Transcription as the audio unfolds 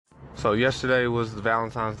So yesterday was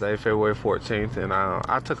Valentine's Day, February 14th, and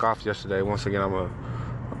I took off yesterday. Once again,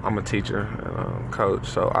 I'm a teacher and a coach,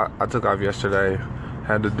 so I took off yesterday.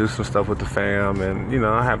 Had to do some stuff with the fam, and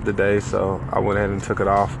I have the day, so I went ahead and took it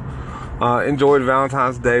off. Enjoyed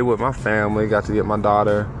Valentine's Day with my family. Got to get my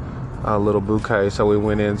daughter a little bouquet, so we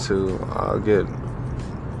went in to get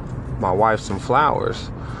my wife some flowers.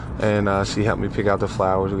 And she helped me pick out the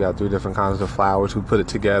flowers. We got 3 different kinds of flowers. We put it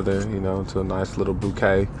together, into a nice little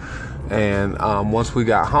bouquet. And once we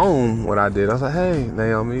got home, what I did, I was like, "Hey,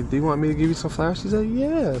 Naomi, do you want me to give you some flowers?" She said,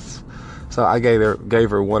 "Yes." So I gave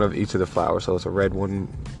her one of each of the flowers. So it's a red one,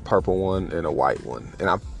 purple one, and a white one. And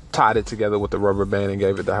I tied it together with the rubber band and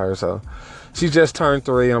gave it to her. So she just turned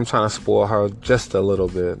 3, and I'm trying to spoil her just a little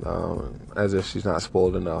bit, as if she's not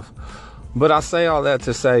spoiled enough. But I say all that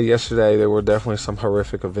to say yesterday there were definitely some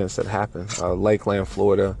horrific events that happened. Lakeland,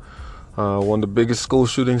 Florida, one of the biggest school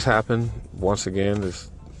shootings happened. Once again, this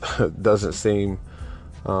doesn't seem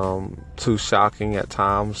too shocking at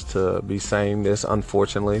times to be saying this,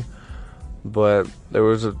 unfortunately. But there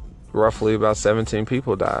was roughly about 17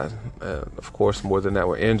 people died. And of course, more than that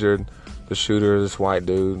were injured. The shooter, this white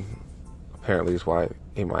dude, apparently he's white.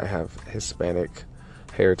 He might have Hispanic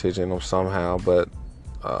heritage in him somehow, but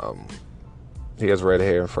he has red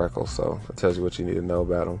hair and freckles, so that tells you what you need to know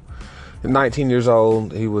about him. At 19 years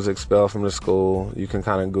old, he was expelled from the school. You can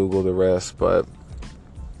kind of Google the rest, but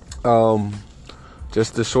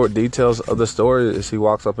just the short details of the story is he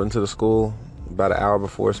walks up into the school about an hour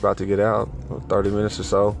before it's about to get out, 30 minutes or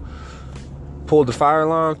so, pulled the fire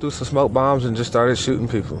alarm, threw some smoke bombs, and just started shooting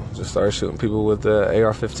people. Just started shooting people with the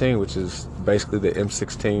AR-15, which is basically the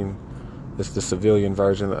M16. It's the civilian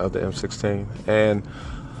version of the M16. And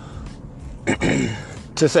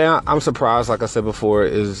to say I'm surprised, like I said before,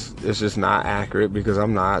 is just not accurate, because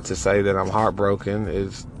I'm not. To say that I'm heartbroken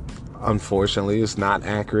is, unfortunately, it's not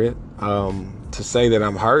accurate. To say that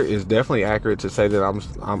I'm hurt is definitely accurate. To say that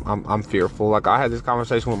I'm fearful. Like, I had this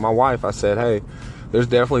conversation with my wife. I said, "Hey, there's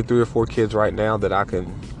definitely 3 or 4 kids right now that I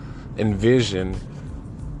can envision."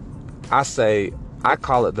 I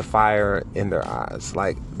call it the fire in their eyes.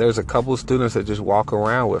 Like, there's a couple of students that just walk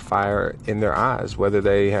around with fire in their eyes, whether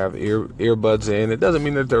they have earbuds in. It doesn't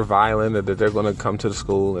mean that they're violent or that they're going to come to the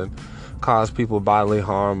school and cause people bodily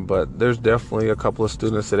harm, but there's definitely a couple of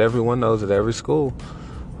students that everyone knows at every school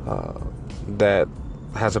that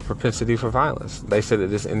has a propensity for violence. They said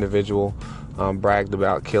that this individual bragged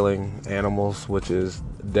about killing animals, which is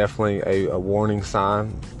definitely a warning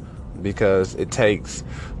sign, because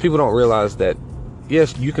people don't realize that,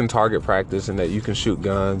 yes, you can target practice and that you can shoot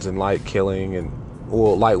guns and like killing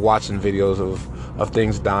or like watching videos of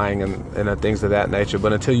things dying and things of that nature.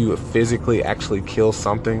 But until you physically actually kill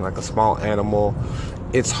something like a small animal,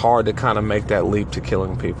 it's hard to kind of make that leap to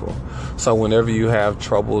killing people. So whenever you have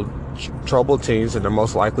troubled teens, and they're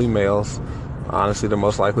most likely males, honestly, they're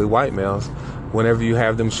most likely white males, whenever you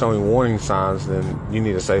have them showing warning signs, then you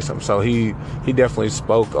need to say something. So he definitely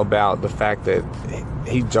spoke about the fact that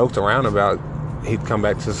he joked around about he'd come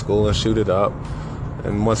back to the school and shoot it up.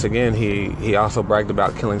 And once again, he also bragged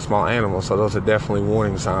about killing small animals. So those are definitely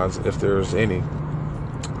warning signs, if there's any.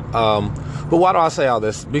 But why do I say all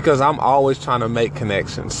this? Because I'm always trying to make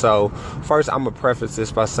connections. So first, I'm going to preface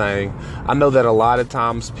this by saying, I know that a lot of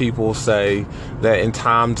times people say that in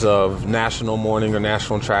times of national mourning or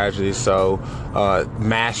national tragedy, so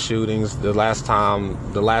mass shootings, the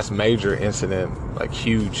last major incident, like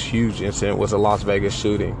huge incident, was a Las Vegas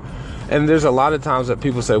shooting. And there's a lot of times that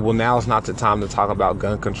people say, well, now is not the time to talk about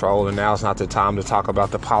gun control, and now is not the time to talk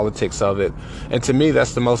about the politics of it. And to me,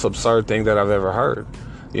 that's the most absurd thing that I've ever heard.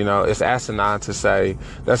 It's asinine to say.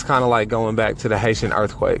 That's kind of like going back to the Haitian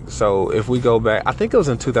earthquake. So if we go back, I think it was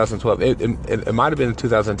in 2012. It might have been in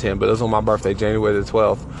 2010, but it was on my birthday, January the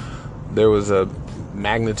 12th. There was a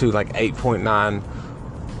magnitude like 8.9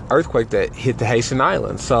 earthquake that hit the Haitian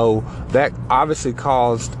island. So that obviously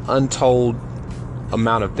caused untold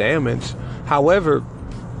amount of damage. However,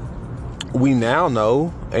 we now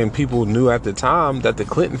know, and people knew at the time, that the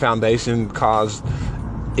Clinton Foundation caused,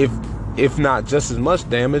 if not just as much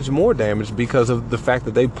damage, more damage, because of the fact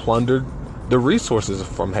that they plundered the resources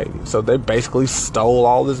from Haiti. So they basically stole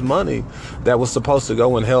all this money that was supposed to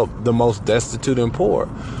go and help the most destitute and poor.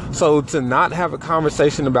 So to not have a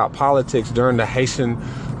conversation about politics during the Haitian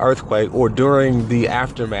earthquake or during the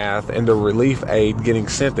aftermath and the relief aid getting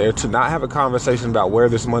sent there, to not have a conversation about where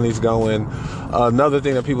this money's going. Another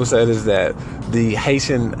thing that people said is that the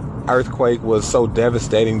Haitian earthquake was so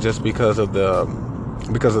devastating just because of the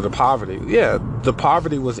poverty. Yeah, the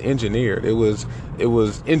poverty was engineered. It was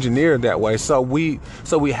engineered that way. So we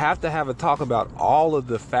have to have a talk about all of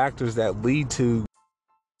the factors that lead to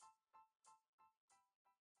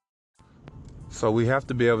So we have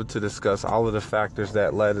to be able to discuss all of the factors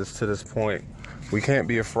that led us to this point. We can't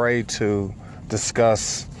be afraid to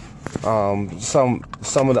discuss some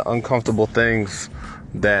of the uncomfortable things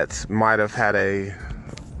that might have had a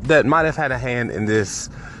hand in this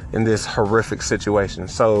horrific situation.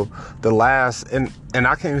 So the last, and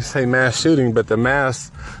I can't even say mass shooting, but the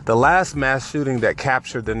last mass shooting that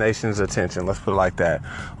captured the nation's attention, let's put it like that,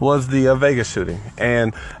 was the Vegas shooting.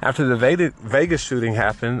 And after the Vegas shooting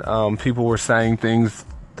happened, people were saying things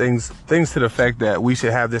to the effect that we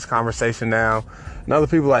should have this conversation now. And other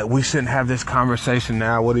people like, we shouldn't have this conversation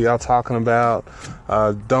now. What are y'all talking about?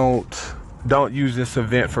 Don't use this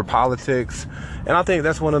event for politics. And I think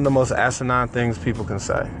that's one of the most asinine things people can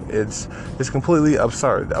say. It's completely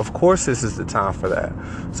absurd. Of course this is the time for that.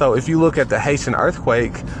 So if you look at the Haitian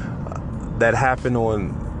earthquake that happened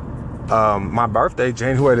on my birthday,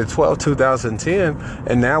 January the 12th, 2010,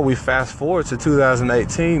 and now we fast forward to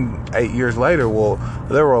 2018, 8 years later, well,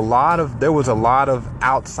 there was a lot of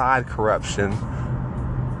outside corruption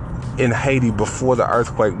in Haiti before the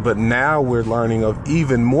earthquake, but now we're learning of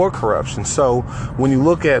even more corruption. So when you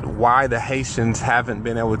look at why the Haitians haven't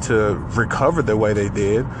been able to recover the way they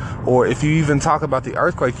did, or if you even talk about the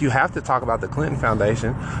earthquake, you have to talk about the Clinton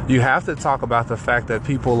Foundation. You have to talk about the fact that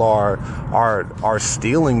people are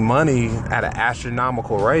stealing money at an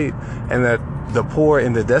astronomical rate, and that the poor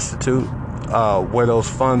and the destitute, where those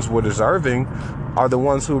funds were deserving, are the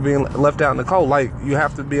ones who are being left out in the cold. Like, you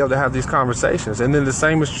have to be able to have these conversations. And then the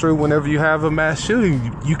same is true whenever you have a mass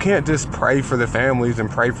shooting. You can't just pray for the families and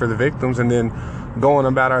pray for the victims and then go on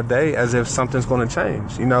about our day as if something's going to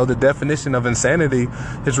change. You know, the definition of insanity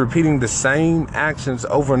is repeating the same actions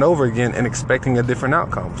over and over again and expecting a different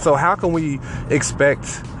outcome. So how can we expect,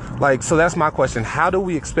 so that's my question. How do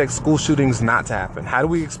we expect school shootings not to happen? How do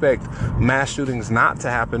we expect mass shootings not to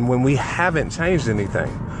happen when we haven't changed anything?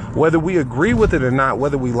 Whether we agree with it or not,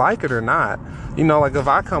 whether we like it or not, if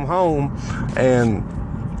I come home and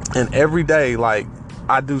every day,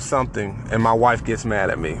 I do something and my wife gets mad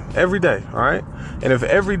at me every day, all right? And if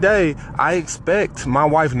every day I expect my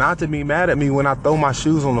wife not to be mad at me when I throw my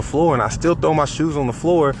shoes on the floor and I still throw my shoes on the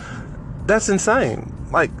floor, that's insane.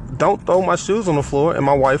 Don't throw my shoes on the floor and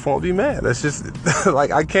my wife won't be mad. That's just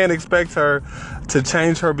I can't expect her to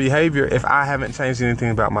change her behavior if I haven't changed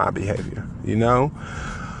anything about my behavior,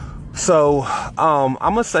 So I'm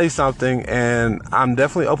gonna say something, and I'm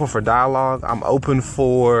definitely open for dialogue. I'm open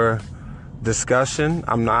for discussion.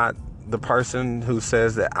 I'm not the person who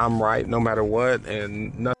says that I'm right no matter what,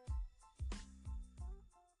 and nothing.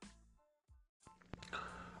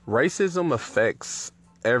 Racism affects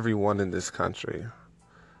everyone in this country.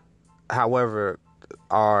 However,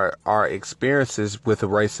 our experiences with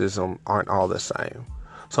racism aren't all the same.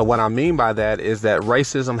 So what I mean by that is that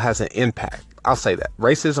racism has an impact. I'll say that.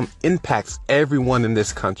 Racism impacts everyone in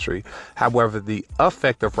this country. However, the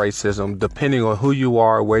effect of racism, depending on who you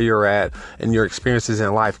are, where you're at, and your experiences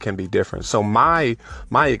in life can be different. So my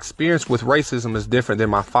experience with racism is different than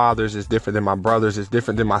my father's, is different than my brother's, is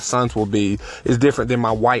different than my son's will be, is different than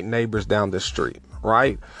my white neighbors down the street,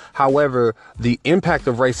 right? However, the impact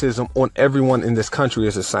of racism on everyone in this country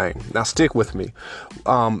is the same. Now, stick with me.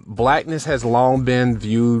 Blackness has long been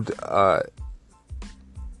viewed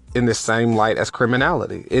in the same light as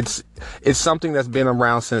criminality. It's something that's been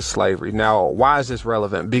around since slavery. Now, why is this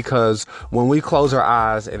relevant? Because when we close our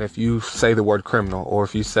eyes, and if you say the word criminal, or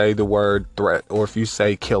if you say the word threat, or if you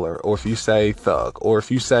say killer, or if you say thug, or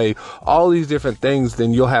if you say all these different things,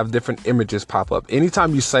 then you'll have different images pop up.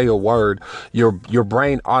 Anytime you say a word, your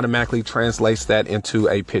brain automatically translates that into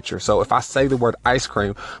a picture. So if I say the word ice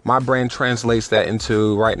cream, my brain translates that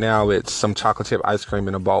into, right now, it's some chocolate chip ice cream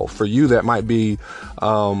in a bowl. For you, that might be,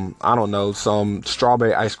 I don't know, some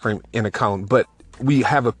strawberry ice cream in a cone, but we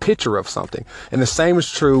have a picture of something. And the same is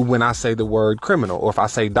true when I say the word criminal, or if I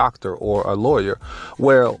say doctor or a lawyer.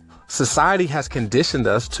 Well, society has conditioned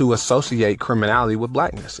us to associate criminality with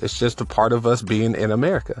blackness. It's just a part of us being in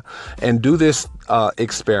America. And do this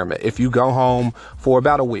experiment if you go home for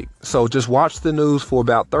about a week. So just watch the news for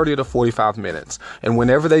about 30 to 45 minutes. And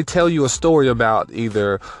whenever they tell you a story about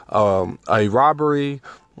either a robbery,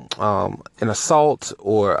 an assault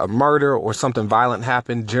or a murder or something violent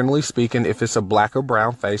happened, generally speaking, if it's a black or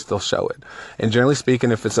brown face, they'll show it. And generally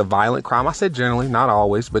speaking, if it's a violent crime, I said generally, not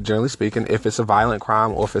always, but generally speaking, if it's a violent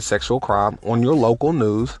crime or if it's sexual crime on your local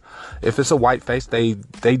news, if it's a white face, they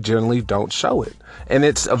generally don't show it. And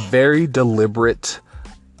it's a very deliberate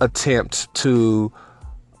attempt to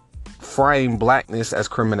frame blackness as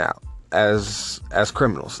criminals.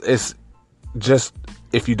 It's just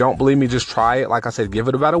If you don't believe me, just try it. Like I said, give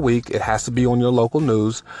it about a week. It has to be on your local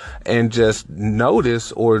news, and just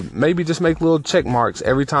notice, or maybe just make little check marks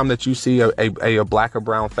every time that you see a black or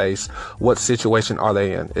brown face. What situation are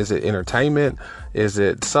they in? Is it entertainment? Is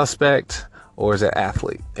it suspect? Or is it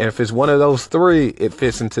athlete? And if it's one of those three, it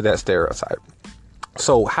fits into that stereotype.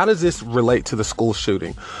 So how does this relate to the school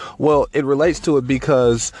shooting? Well, it relates to it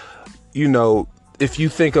because, if you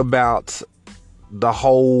think about the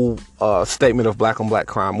whole statement of black on black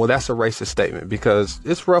crime, well, that's a racist statement, because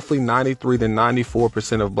it's roughly 93 to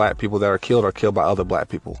 94% of black people that are killed by other black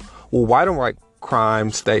people. Well, white on white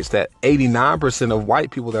crime states that 89% of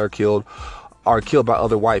white people that are killed by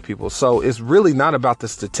other white people. So it's really not about the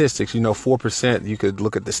statistics. 4%, you could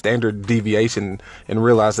look at the standard deviation and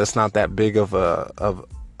realize that's not that big of a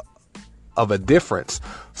difference.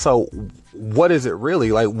 So what is it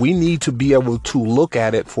really? Like, we need to be able to look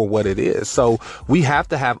at it for what it is. So we have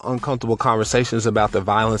to have uncomfortable conversations about the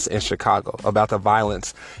violence in Chicago, about the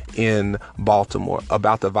violence in Baltimore,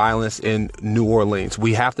 about the violence in New Orleans.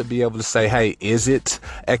 We have to be able to say, hey, is it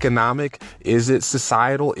economic? Is it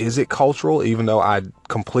societal? Is it cultural? Even though I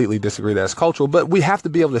completely disagree that it's cultural, but we have to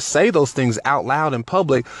be able to say those things out loud in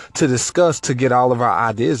public to discuss, to get all of our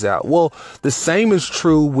ideas out. Well, the same is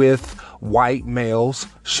true with white males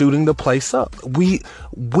shooting the place up. We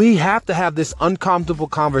have to have this uncomfortable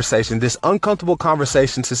conversation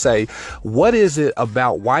to say, what is it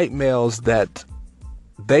about white males that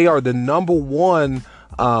they are the number one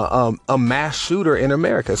a mass shooter in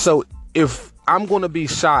America? So if I'm going to be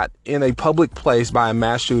shot in a public place by a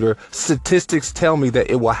mass shooter, statistics tell me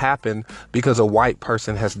that it will happen because a white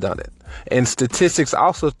person has done it. And statistics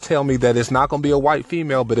also tell me that it's not going to be a white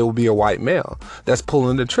female, but it will be a white male that's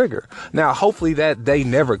pulling the trigger. Now, hopefully that day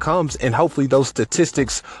never comes, and hopefully those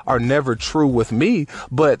statistics are never true with me.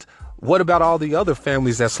 But what about all the other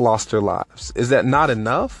families that's lost their lives? Is that not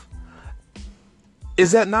enough?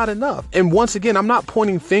 Is that not enough? And once again, I'm not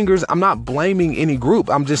pointing fingers. I'm not blaming any group.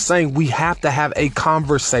 I'm just saying we have to have a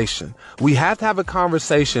conversation. We have to have a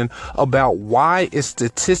conversation about why it's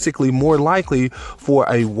statistically more likely for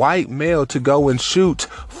a white male to go and shoot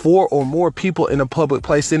 4 or more people in a public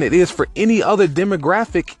place than it is for any other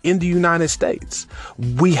demographic in the United States.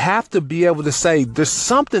 We have to be able to say there's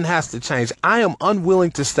something has to change. I am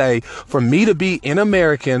unwilling to say, for me to be an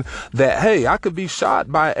American, that, hey, I could be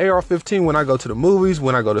shot by an AR-15 when I go to the movies,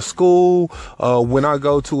 when I go to school, when I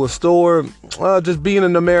go to a store. Just being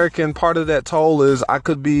an American, part of that toll is I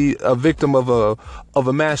could be a victim of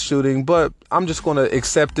a mass shooting, but I'm just going to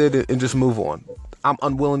accept it and just move on. I'm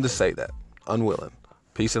unwilling to say that. Unwilling.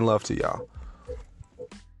 Peace and love to y'all.